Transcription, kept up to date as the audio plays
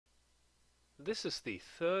This is the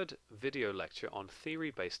third video lecture on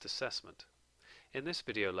theory-based assessment. In this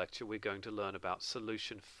video lecture we're going to learn about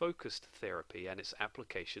solution-focused therapy and its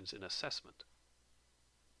applications in assessment.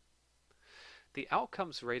 The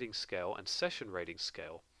Outcomes Rating Scale and Session Rating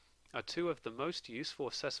Scale are two of the most useful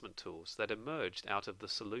assessment tools that emerged out of the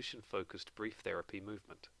solution-focused brief therapy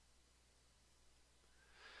movement.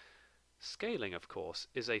 Scaling, of course,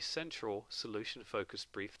 is a central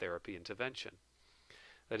solution-focused brief therapy intervention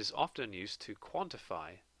that is often used to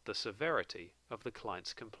quantify the severity of the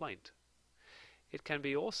client's complaint. It can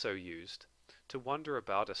be also used to wonder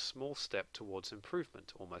about a small step towards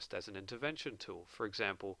improvement, almost as an intervention tool. For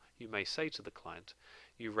example, you may say to the client,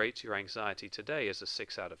 you rate your anxiety today as a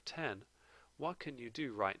 6 out of 10. What can you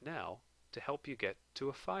do right now to help you get to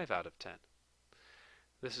a 5 out of 10?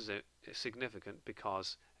 This is significant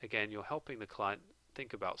because, again, you're helping the client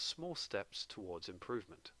think about small steps towards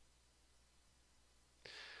improvement.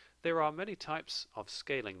 There are many types of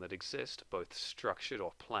scaling that exist, both structured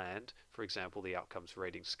or planned, for example the Outcomes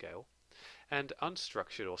Rating Scale, and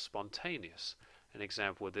unstructured or spontaneous. An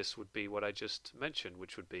example of this would be what I just mentioned,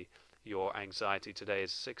 which would be your anxiety today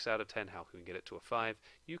is 6 out of 10, how can we get it to a 5?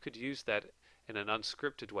 You could use that in an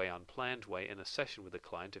unscripted way, unplanned way in a session with a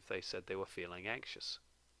client if they said they were feeling anxious.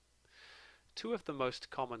 Two of the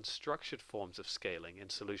most common structured forms of scaling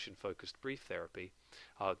in solution-focused brief therapy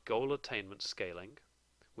are goal attainment scaling,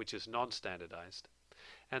 which is non-standardized,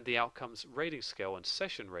 and the Outcomes Rating Scale and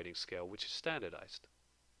Session Rating Scale, which is standardized.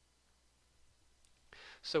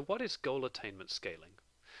 So what is goal attainment scaling?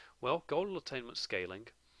 Well, goal attainment scaling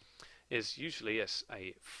is usually a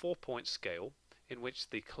 4-point scale in which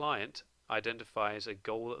the client identifies a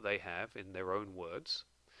goal that they have in their own words,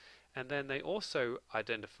 and then they also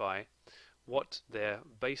identify what their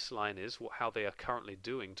baseline is, how they are currently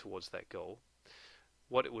doing towards that goal,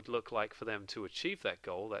 what it would look like for them to achieve that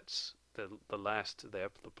goal, that's the last there,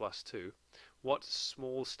 the +2, what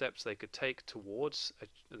small steps they could take towards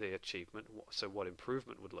the achievement, so what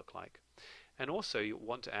improvement would look like. And also you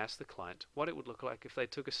want to ask the client what it would look like if they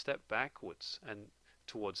took a step backwards and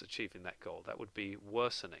towards achieving that goal. That would be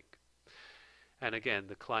worsening. And again,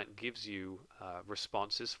 the client gives you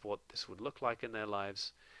responses for what this would look like in their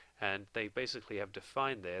lives, and they basically have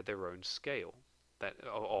defined their own scale that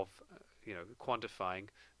of quantifying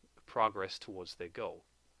progress towards their goal.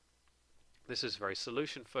 This is very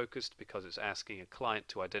solution focused because it's asking a client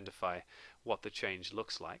to identify what the change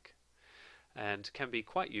looks like, and can be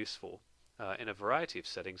quite useful in a variety of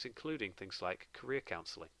settings, including things like career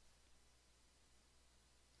counseling.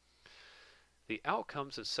 The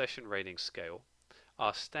Outcomes and Session Rating Scale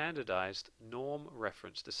are standardized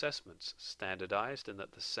norm-referenced assessments, standardized in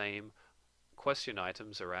that the same question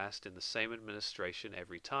items are asked in the same administration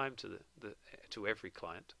every time to every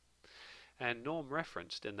client, and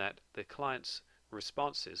norm-referenced in that the client's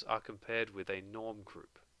responses are compared with a norm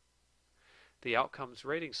group. The Outcomes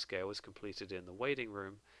Rating Scale is completed in the waiting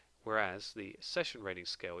room, whereas the Session Rating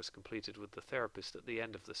Scale is completed with the therapist at the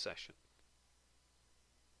end of the session.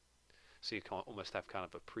 So you can almost have kind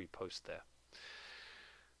of a pre-post there.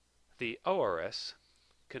 The ORS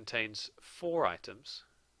contains 4 items: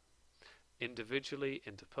 individually,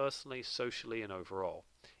 interpersonally, socially, and overall.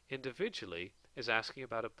 Individually is asking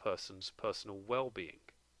about a person's personal well-being.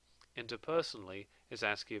 Interpersonally is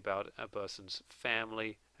asking about a person's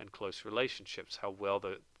family and close relationships, how well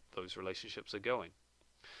those relationships are going.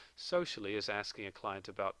 Socially is asking a client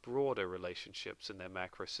about broader relationships in their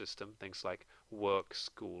macro system, things like work,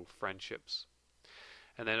 school, friendships.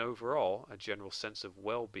 And then overall, a general sense of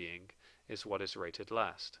well-being is what is rated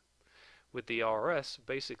last. With the RS,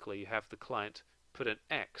 basically you have the client put an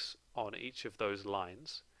X on each of those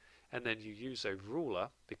lines, and then you use a ruler,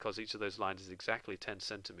 because each of those lines is exactly 10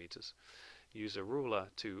 centimeters. Use a ruler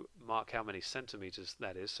to mark how many centimeters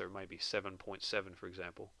that is, so maybe 7.7 for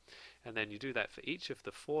example. And then you do that for each of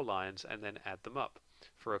the 4 lines and then add them up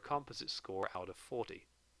for a composite score out of 40.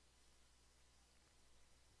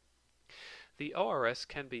 The ORS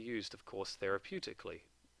can be used, of course, therapeutically.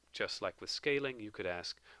 Just like with scaling, you could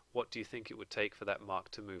ask, what do you think it would take for that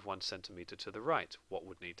mark to move 1 centimeter to the right? What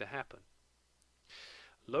would need to happen?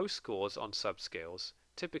 Low scores on subscales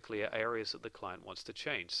typically are areas that the client wants to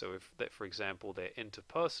change. So if, for example, their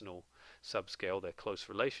interpersonal subscale, their close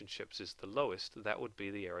relationships, is the lowest, that would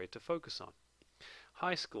be the area to focus on.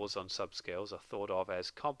 High scores on subscales are thought of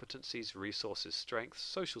as competencies, resources, strengths,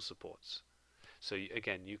 social supports. So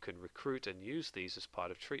again, you can recruit and use these as part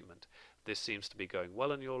of treatment. This seems to be going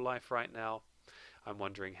well in your life right now. I'm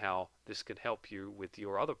wondering how this can help you with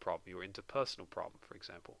your other problem, your interpersonal problem, for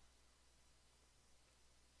example.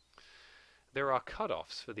 There are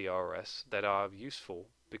cutoffs for the RS that are useful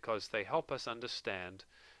because they help us understand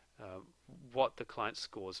what the client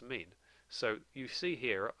scores mean. So you see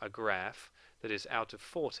here a graph that is out of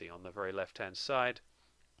 40 on the very left hand side.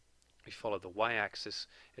 We follow the y-axis,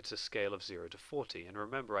 it's a scale of 0 to 40. And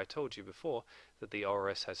remember, I told you before that the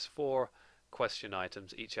ORS has 4 question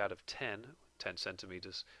items, each out of 10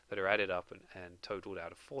 centimeters, that are added up and totaled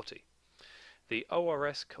out of 40. The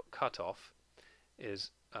ORS cutoff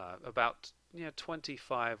is about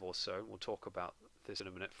 25 or so. We'll talk about this in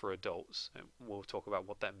a minute for adults, and we'll talk about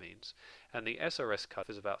what that means. And the SRS cutoff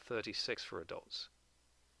is about 36 for adults.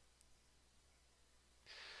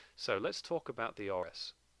 So let's talk about the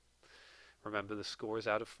ORS. Remember, the score is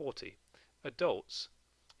out of 40. Adults,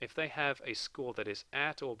 if they have a score that is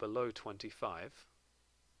at or below 25,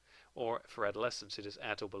 or for adolescents it is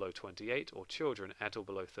at or below 28, or children at or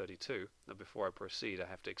below 32. Now before I proceed, I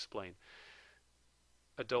have to explain.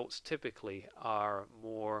 Adults typically are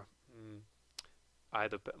more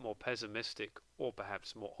either more pessimistic or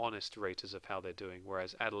perhaps more honest raters of how they're doing,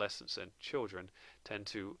 whereas adolescents and children tend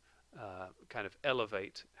to kind of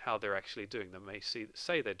elevate how they're actually doing. They may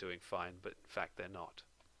say they're doing fine, but in fact they're not.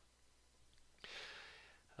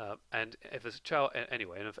 And if a child,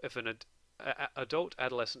 anyway, and if an adult,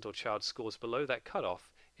 adolescent, or child scores below that cutoff,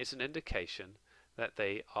 it's an indication that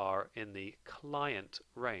they are in the client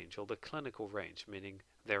range or the clinical range, meaning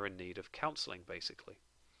they're in need of counseling, basically.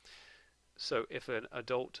 So if an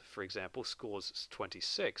adult, for example, scores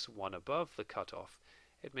 26, one above the cutoff,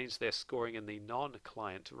 it means they're scoring in the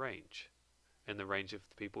non-client range, in the range of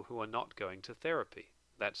the people who are not going to therapy.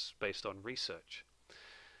 That's based on research.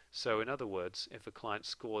 So in other words, if a client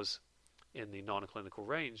scores in the non-clinical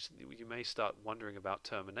range, you may start wondering about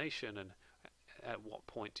termination and at what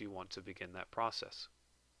point do you want to begin that process.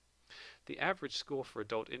 The average score for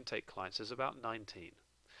adult intake clients is about 19.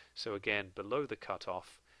 So again, below the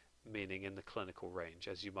cutoff, meaning in the clinical range,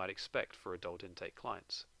 as you might expect for adult intake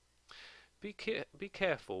clients. Be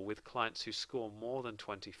careful with clients who score more than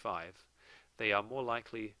 25. They are more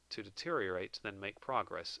likely to deteriorate than make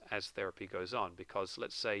progress as therapy goes on, because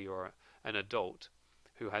let's say you're an adult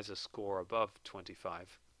who has a score above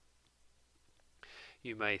 25.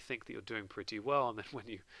 You may think that you're doing pretty well, and then when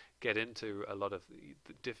you get into a lot of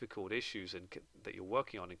the difficult issues that you're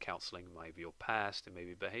working on in counseling, maybe your past and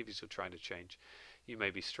maybe behaviors you're trying to change, you may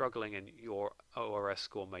be struggling and your ORS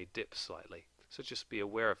score may dip slightly. So just be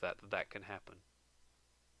aware of that can happen.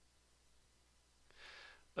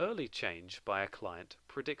 Early change by a client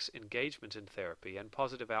predicts engagement in therapy and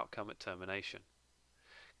positive outcome at termination.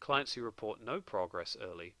 Clients who report no progress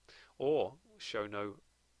early or show no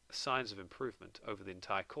signs of improvement over the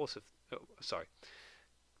entire course of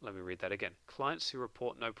let me read that again. Clients who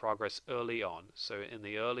report no progress early on, so in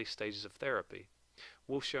the early stages of therapy,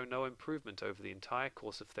 will show no improvement over the entire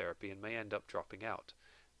course of therapy and may end up dropping out.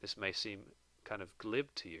 This may seem kind of glib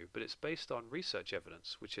to you, but it's based on research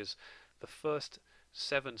evidence, which is the first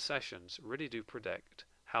 7 sessions really do predict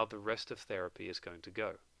how the rest of therapy is going to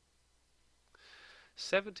go.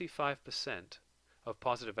 75% of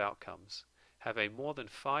positive outcomes have a more than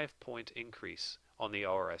 5-point increase on the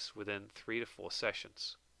ORS within 3 to 4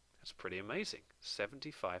 sessions. That's pretty amazing,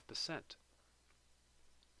 75%.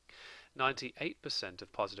 98%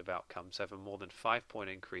 of positive outcomes have a more than 5-point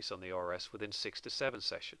increase on the ORS within 6 to 7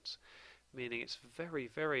 sessions, meaning it's very,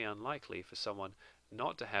 very unlikely for someone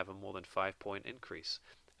not to have a more than 5-point increase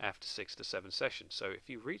after 6 to 7 sessions. So if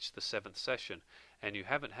you reach the 7th session and you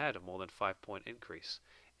haven't had a more than 5-point increase,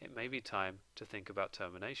 it may be time to think about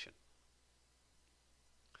termination.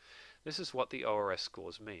 This is what the ORS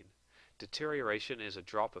scores mean. Deterioration is a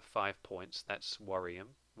drop of 5 points. That's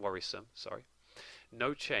worrisome.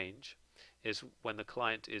 No change is when the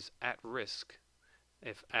client is at risk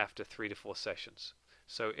if after 3 to 4 sessions.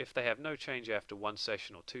 So if they have no change after 1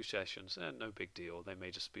 session or 2 sessions, no big deal. They may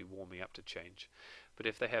just be warming up to change. But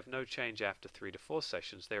if they have no change after 3 to 4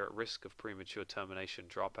 sessions, they're at risk of premature termination,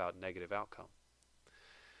 dropout, negative outcome.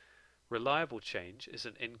 Reliable change is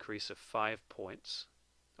an increase of 5 points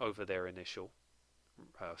over their initial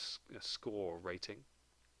score or rating.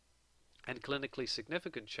 And clinically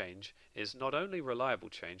significant change is not only reliable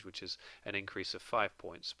change, which is an increase of 5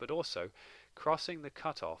 points, but also crossing the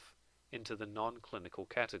cutoff into the non-clinical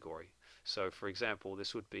category. So, for example,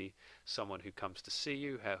 this would be someone who comes to see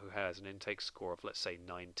you who has an intake score of, let's say,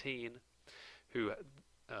 19, who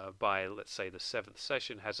by, let's say, the 7th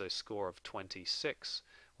session has a score of 26,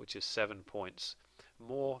 which is 7 points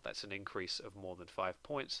more. That's an increase of more than 5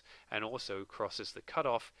 points, and also crosses the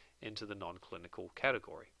cutoff into the non-clinical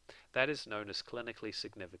category. That is known as clinically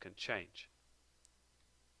significant change.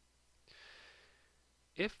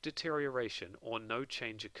 If deterioration or no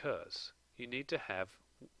change occurs, you need to have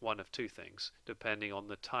one of two things, depending on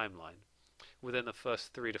the timeline. Within the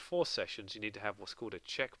first 3 to 4 sessions, you need to have what's called a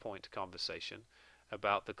checkpoint conversation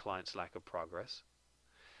about the client's lack of progress.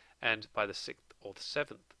 And by the 6th or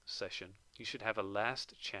 7th session, you should have a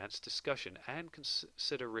last chance discussion and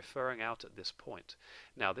consider referring out at this point.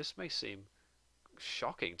 Now, this may seem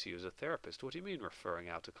shocking to you as a therapist. What do you mean referring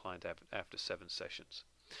out a client after 7 sessions?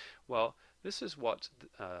 Well, this is what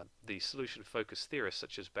the solution-focused theorists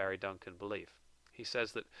such as Barry Duncan believe. He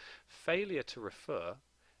says that failure to refer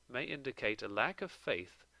may indicate a lack of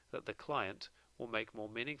faith that the client will make more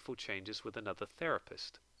meaningful changes with another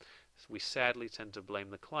therapist. We sadly tend to blame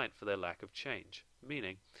the client for their lack of change,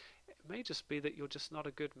 meaning it may just be that you're just not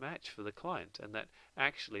a good match for the client and that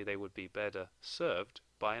actually they would be better served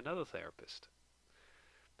by another therapist.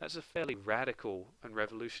 That's a fairly radical and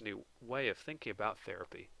revolutionary way of thinking about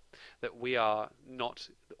therapy, that we are not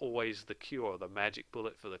always the cure, the magic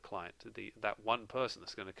bullet for the client, that one person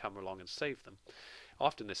that's going to come along and save them.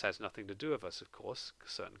 Often this has nothing to do with us, of course.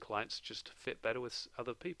 Certain clients just fit better with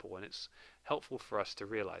other people, and it's helpful for us to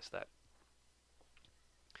realize that.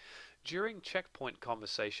 During checkpoint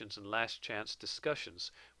conversations and last chance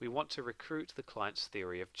discussions, we want to recruit the client's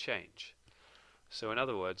theory of change. So in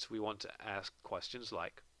other words, we want to ask questions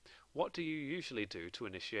like, what do you usually do to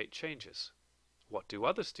initiate changes? What do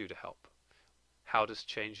others do to help? How does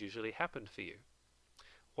change usually happen for you?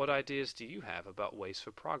 What ideas do you have about ways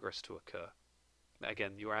for progress to occur?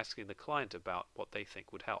 Again, you're asking the client about what they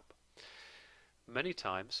think would help. Many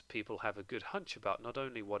times, people have a good hunch about not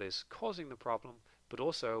only what is causing the problem, but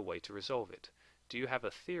also a way to resolve it. Do you have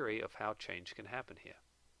a theory of how change can happen here?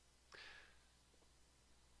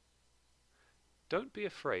 Don't be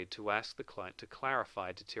afraid to ask the client to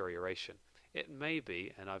clarify deterioration. It may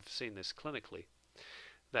be, and I've seen this clinically,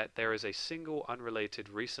 that there is a single unrelated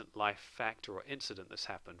recent life factor or incident that's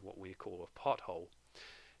happened, what we call a pothole.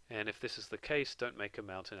 And if this is the case, don't make a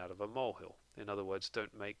mountain out of a molehill. In other words,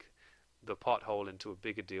 don't make the pothole into a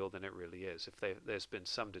bigger deal than it really is. If there's been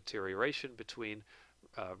some deterioration between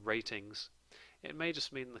ratings, it may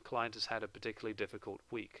just mean the client has had a particularly difficult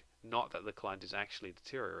week, not that the client is actually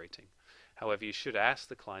deteriorating. However, you should ask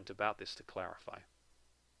the client about this to clarify.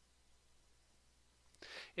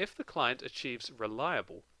 If the client achieves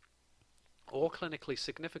reliable or clinically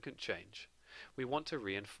significant change, we want to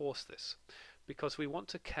reinforce this, because we want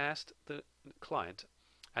to cast the client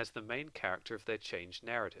as the main character of their change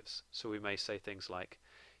narratives. So we may say things like,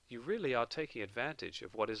 you really are taking advantage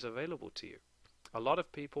of what is available to you. A lot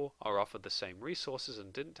of people are offered the same resources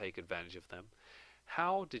and didn't take advantage of them.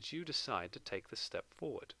 How did you decide to take this step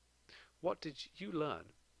forward? What did you learn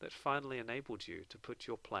that finally enabled you to put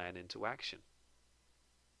your plan into action?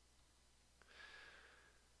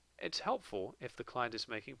 It's helpful, if the client is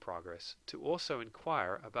making progress, to also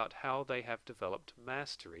inquire about how they have developed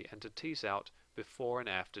mastery and to tease out before and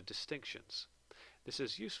after distinctions. This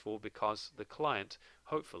is useful because the client,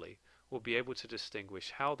 hopefully, will be able to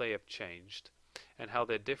distinguish how they have changed and how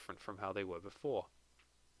they're different from how they were before.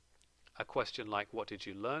 A question like, what did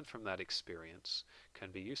you learn from that experience,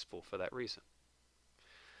 can be useful for that reason.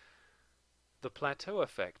 The plateau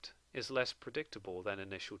effect is less predictable than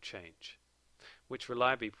initial change, which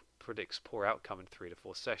reliably predicts poor outcome in 3 to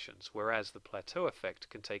 4 sessions, whereas the plateau effect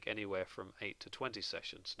can take anywhere from 8 to 20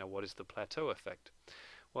 sessions. Now, what is the plateau effect?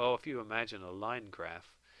 Well, if you imagine a line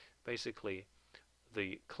graph, basically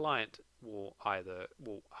the client will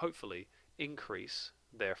hopefully increase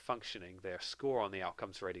their functioning, their score on the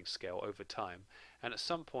outcomes rating scale over time, and at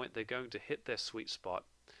some point they're going to hit their sweet spot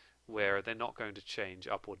where they're not going to change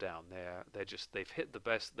up or down. They've hit the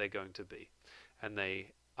best they're going to be, and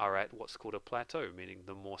they are at what's called a plateau, meaning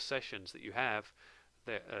the more sessions that you have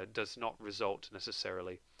does not result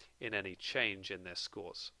necessarily in any change in their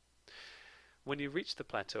scores. When you reach the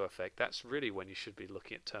plateau effect, that's really when you should be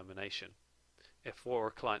looking at termination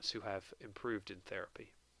for clients who have improved in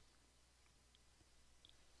therapy.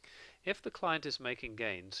 If the client is making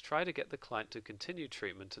gains, try to get the client to continue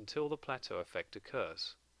treatment until the plateau effect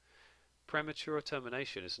occurs. Premature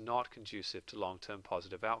termination is not conducive to long-term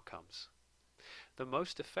positive outcomes. The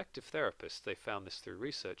most effective therapists, they found this through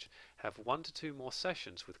research, have 1 to 2 more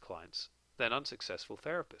sessions with clients than unsuccessful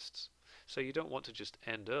therapists. So you don't want to just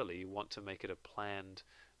end early, you want to make it a planned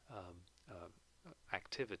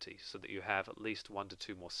activity so that you have at least 1 to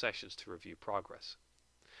 2 more sessions to review progress.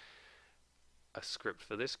 A script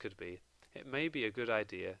for this could be, it may be a good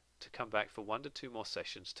idea to come back for 1 to 2 more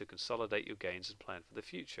sessions to consolidate your gains and plan for the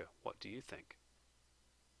future. What do you think?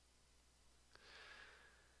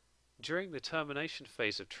 During the termination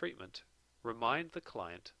phase of treatment, remind the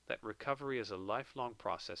client that recovery is a lifelong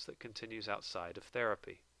process that continues outside of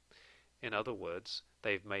therapy. In other words,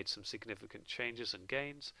 they've made some significant changes and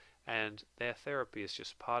gains, and their therapy is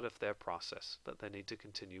just part of their process that they need to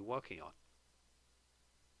continue working on.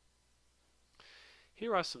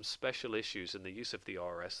 Here are some special issues in the use of the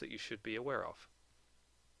ORS that you should be aware of.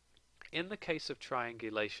 In the case of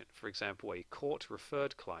triangulation, for example, a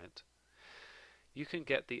court-referred client, you can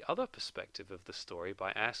get the other perspective of the story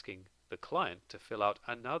by asking the client to fill out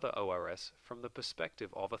another ORS from the perspective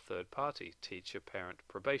of a third party, teacher, parent,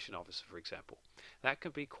 probation officer, for example. That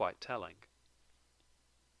can be quite telling.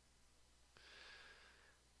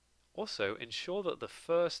 Also, ensure that the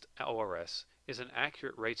first ORS is an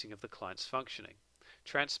accurate rating of the client's functioning.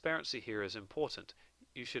 Transparency here is important.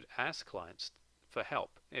 You should ask clients for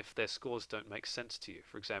help if their scores don't make sense to you.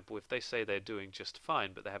 For example, if they say they're doing just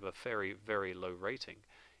fine but they have a very, very low rating,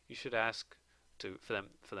 you should ask for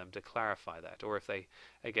them to clarify that. Or if they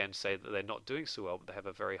again say that they're not doing so well but they have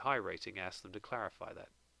a very high rating, ask them to clarify that.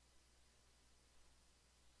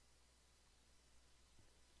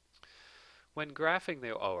 When graphing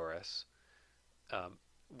the ORS,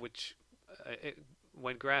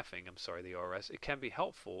 when graphing, the ORS, it can be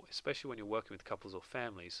helpful, especially when you're working with couples or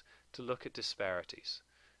families, to look at disparities.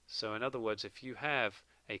 So in other words, if you have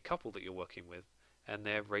a couple that you're working with and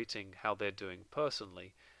they're rating how they're doing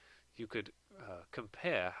personally, you could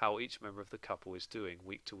compare how each member of the couple is doing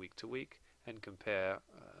week to week to week and compare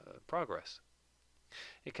progress.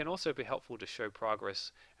 It can also be helpful to show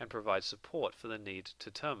progress and provide support for the need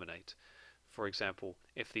to terminate. For example,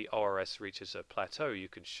 if the ORS reaches a plateau, you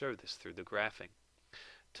can show this through the graphing.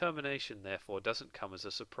 Termination, therefore, doesn't come as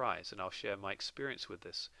a surprise, and I'll share my experience with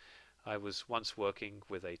this. I was once working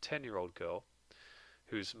with a 10-year-old girl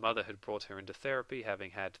whose mother had brought her into therapy,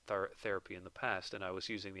 having had therapy in the past, and I was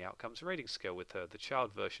using the outcomes rating scale with her, the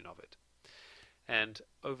child version of it. And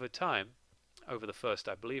over time, over the first,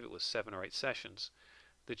 I believe it was 7 or 8 sessions,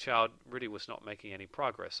 the child really was not making any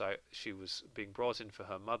progress. She was being brought in for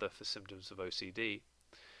her mother for symptoms of OCD,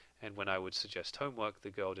 and when I would suggest homework,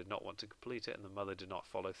 the girl did not want to complete it and the mother did not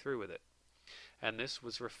follow through with it. And this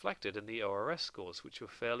was reflected in the ORS scores, which were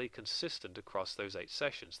fairly consistent across those 8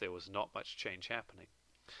 sessions. There was not much change happening.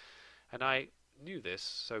 And I knew this,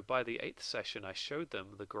 so by the 8th session I showed them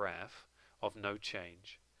the graph of no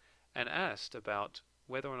change and asked about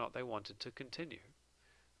whether or not they wanted to continue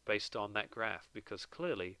based on that graph, because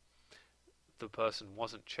clearly the person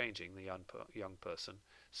wasn't changing, the young person,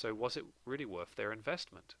 so was it really worth their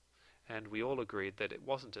investment? And we all agreed that it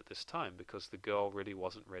wasn't at this time, because the girl really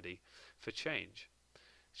wasn't ready for change.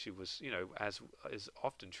 She was, as is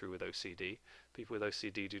often true with OCD, people with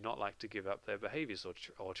OCD do not like to give up their behaviors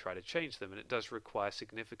or try to change them, and it does require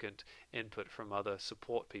significant input from other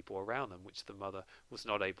support people around them, which the mother was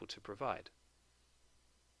not able to provide.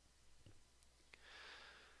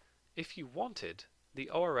 If you wanted, the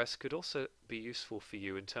ORS could also be useful for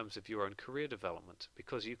you in terms of your own career development,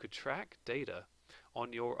 because you could track data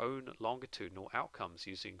on your own longitudinal outcomes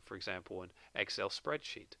using, for example, an Excel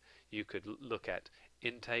spreadsheet. You could look at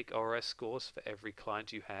intake ORS scores for every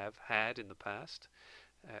client you have had in the past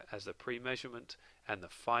as a pre-measurement, and the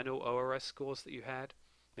final ORS scores that you had.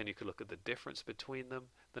 Then you could look at the difference between them,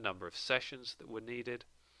 the number of sessions that were needed,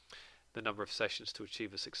 the number of sessions to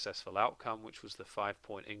achieve a successful outcome, which was the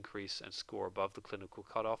 5-point increase and score above the clinical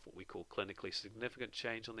cutoff, what we call clinically significant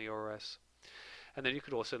change on the ORS. And then you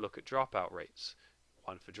could also look at dropout rates,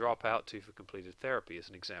 1 for dropout, 2 for completed therapy as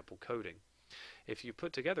an example coding. If you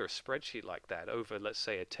put together a spreadsheet like that over, let's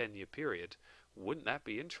say, a 10-year period, wouldn't that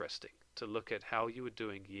be interesting to look at how you were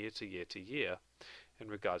doing year to year to year in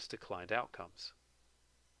regards to client outcomes?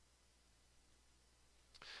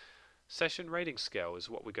 Session rating scale is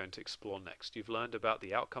what we're going to explore next. You've learned about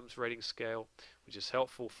the outcomes rating scale, which is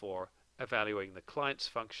helpful for evaluating the client's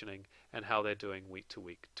functioning and how they're doing week to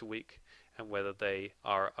week to week, and whether they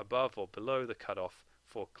are above or below the cutoff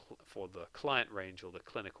for the client range or the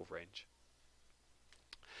clinical range.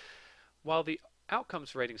 While the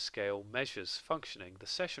outcomes rating scale measures functioning, the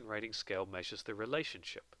session rating scale measures the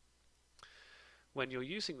relationship. When you're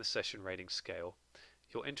using the session rating scale,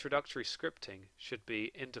 your introductory scripting should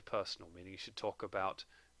be interpersonal, meaning you should talk about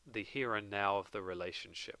the here and now of the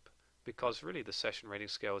relationship, because really the session rating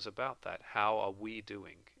scale is about that. How are we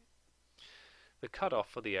doing? The cutoff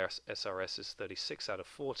for the SRS is 36 out of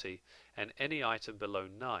 40, and any item below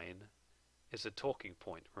 9 is a talking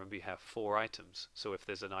point. Remember, you have 4 items, so if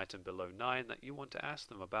there's an item below 9 that you want to ask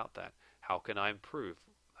them about that, how can I improve?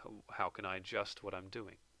 How can I adjust what I'm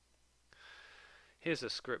doing? Here's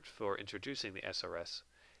a script for introducing the SRS.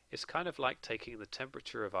 It's kind of like taking the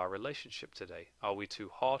temperature of our relationship today. Are we too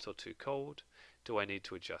hot or too cold? Do I need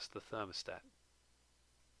to adjust the thermostat?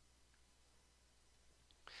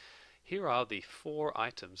 Here are the 4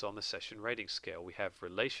 items on the session rating scale. We have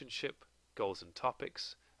relationship, goals and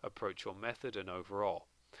topics, approach or method, and overall.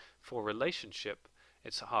 For relationship,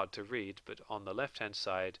 it's hard to read, but on the left-hand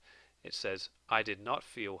side it says, I did not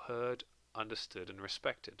feel heard, understood, and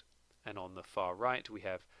respected. And on the far right we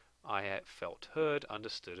have, I felt heard,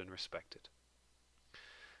 understood, and respected.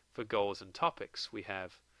 For goals and topics, we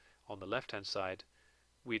have on the left-hand side,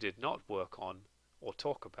 we did not work on or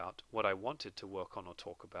talk about what I wanted to work on or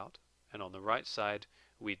talk about. And on the right side,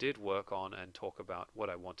 we did work on and talk about what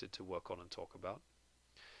I wanted to work on and talk about.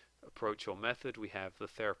 Approach or method, we have the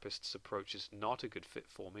therapist's approach is not a good fit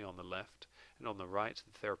for me on the left, and on the right,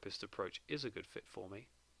 the therapist's approach is a good fit for me.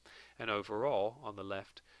 And overall, on the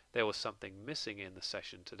left, there was something missing in the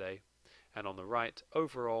session today, and on the right,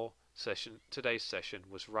 overall, today's session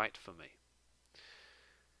was right for me.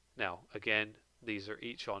 Now, again, these are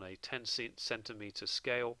each on a 10 centimeter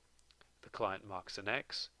scale. The client marks an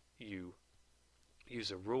X. You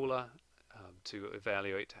use a ruler to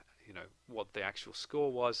evaluate what the actual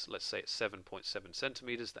score was. Let's say it's 7.7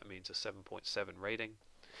 centimeters. That means a 7.7 rating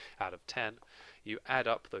out of 10. You add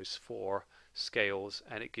up those 4 scales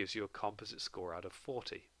and it gives you a composite score out of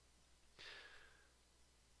 40.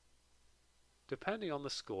 Depending on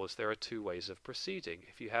the scores, there are 2 ways of proceeding.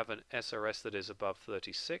 If you have an SRS that is above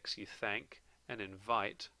 36, you thank and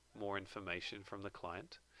invite more information from the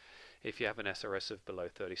client. If you have an SRS of below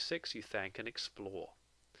 36, you thank and explore.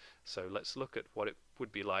 So let's look at what it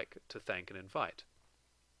would be like to thank and invite.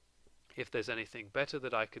 If there's anything better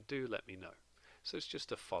that I could do, let me know. So it's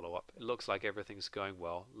just a follow-up. It looks like everything's going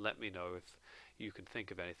well. Let me know if you can think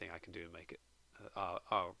of anything I can do to make it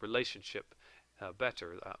our relationship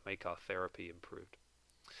better, make our therapy improved.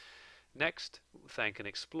 Next, thank and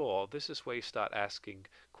explore. This is where you start asking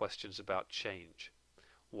questions about change.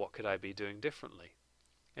 What could I be doing differently?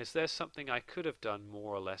 Is there something I could have done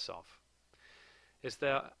more or less of? Is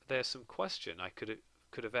there some question I could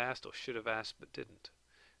have asked or should have asked but didn't?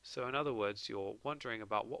 So in other words, you're wondering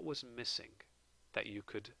about what was missing that you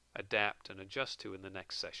could adapt and adjust to in the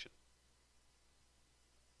next session.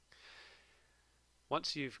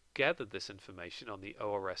 Once you've gathered this information on the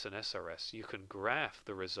ORS and SRS, you can graph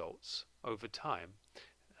the results over time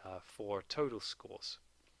for total scores.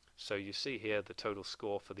 So you see here the total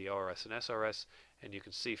score for the ORS and SRS, and you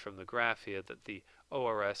can see from the graph here that the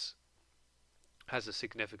ORS has a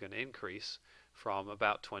significant increase from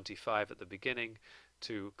about 25 at the beginning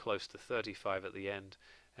to close to 35 at the end,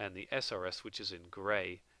 and the SRS, which is in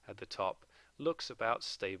grey at the top, looks about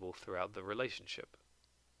stable throughout the relationship.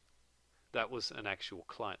 That was an actual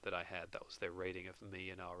client that I had. That was their rating of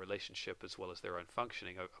me and our relationship, as well as their own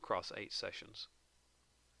functioning across 8 sessions.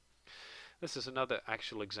 This is another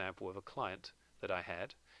actual example of a client that I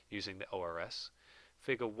had using the ORS.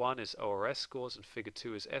 Figure 1 is ORS scores and Figure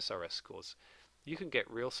 2 is SRS scores. You can get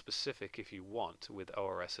real specific if you want with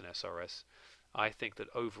ORS and SRS. I think that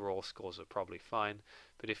overall scores are probably fine,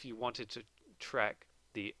 but if you wanted to track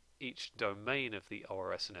each domain of the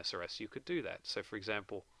ORS and SRS, you could do that. So for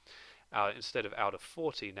example, instead of out of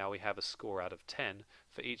 40, now we have a score out of 10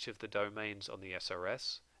 for each of the domains on the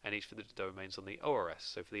SRS and each of the domains on the ORS.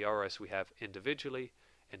 So for the ORS we have individually,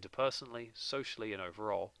 interpersonally, socially, and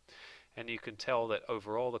overall. And you can tell that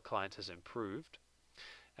overall the client has improved,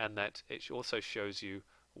 and that it also shows you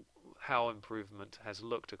how improvement has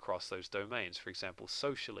looked across those domains. For example,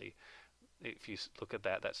 socially, if you look at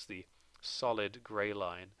that, that's the solid grey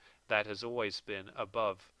line. That has always been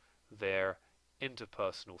above their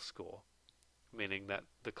interpersonal score, meaning that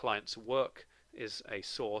the client's work is a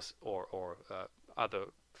source, or other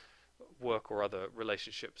work or other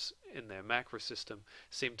relationships in their macro system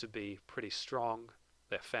seem to be pretty strong.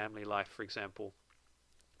 Their family life, for example,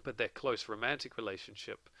 but their close romantic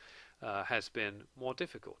relationship has been more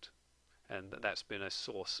difficult, and that's been a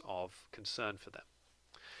source of concern for them.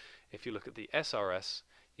 If you look at the SRS,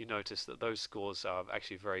 you notice that those scores are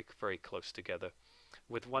actually very, very close together,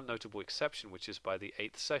 with one notable exception, which is by the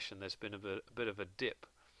 8th session there's been a bit of a dip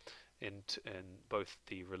in both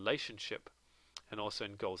the relationship and also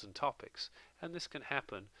in goals and topics. And this can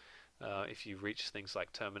happen if you reach things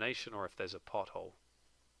like termination or if there's a pothole.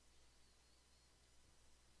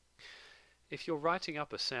 If you're writing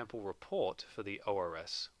up a sample report for the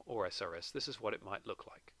ORS or SRS, this is what it might look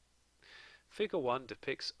like. Figure 1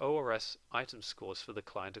 depicts ORS item scores for the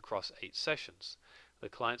client across 8 sessions. The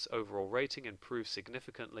client's overall rating improved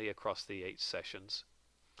significantly across the 8 sessions,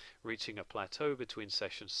 reaching a plateau between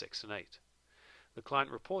sessions 6 and 8. The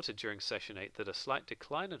client reported during session 8 that a slight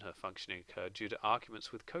decline in her functioning occurred due to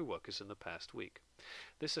arguments with co-workers in the past week.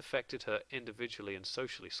 This affected her individually and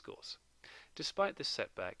socially scores. Despite this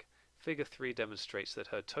setback, Figure 3 demonstrates that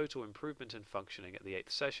her total improvement in functioning at the 8th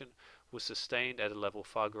session was sustained at a level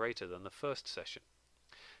far greater than the first session.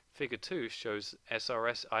 Figure 2 shows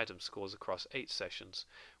SRS item scores across 8 sessions,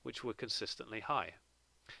 which were consistently high,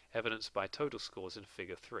 evidenced by total scores in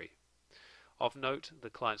Figure 3. Of note, the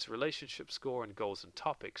client's relationship score and goals and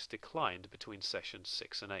topics declined between sessions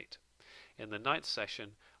 6 and 8. In the 9th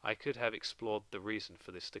session, I could have explored the reason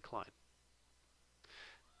for this decline.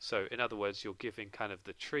 So, in other words, you're giving kind of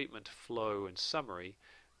the treatment flow and summary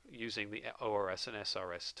using the ORS and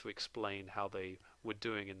SRS to explain how they were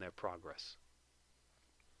doing in their progress.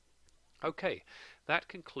 Okay, that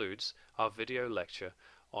concludes our video lecture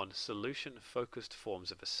on solution-focused forms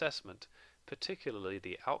of assessment, particularly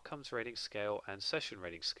the Outcomes Rating Scale and Session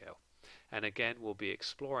Rating Scale. And again, we'll be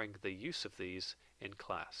exploring the use of these in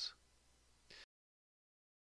class.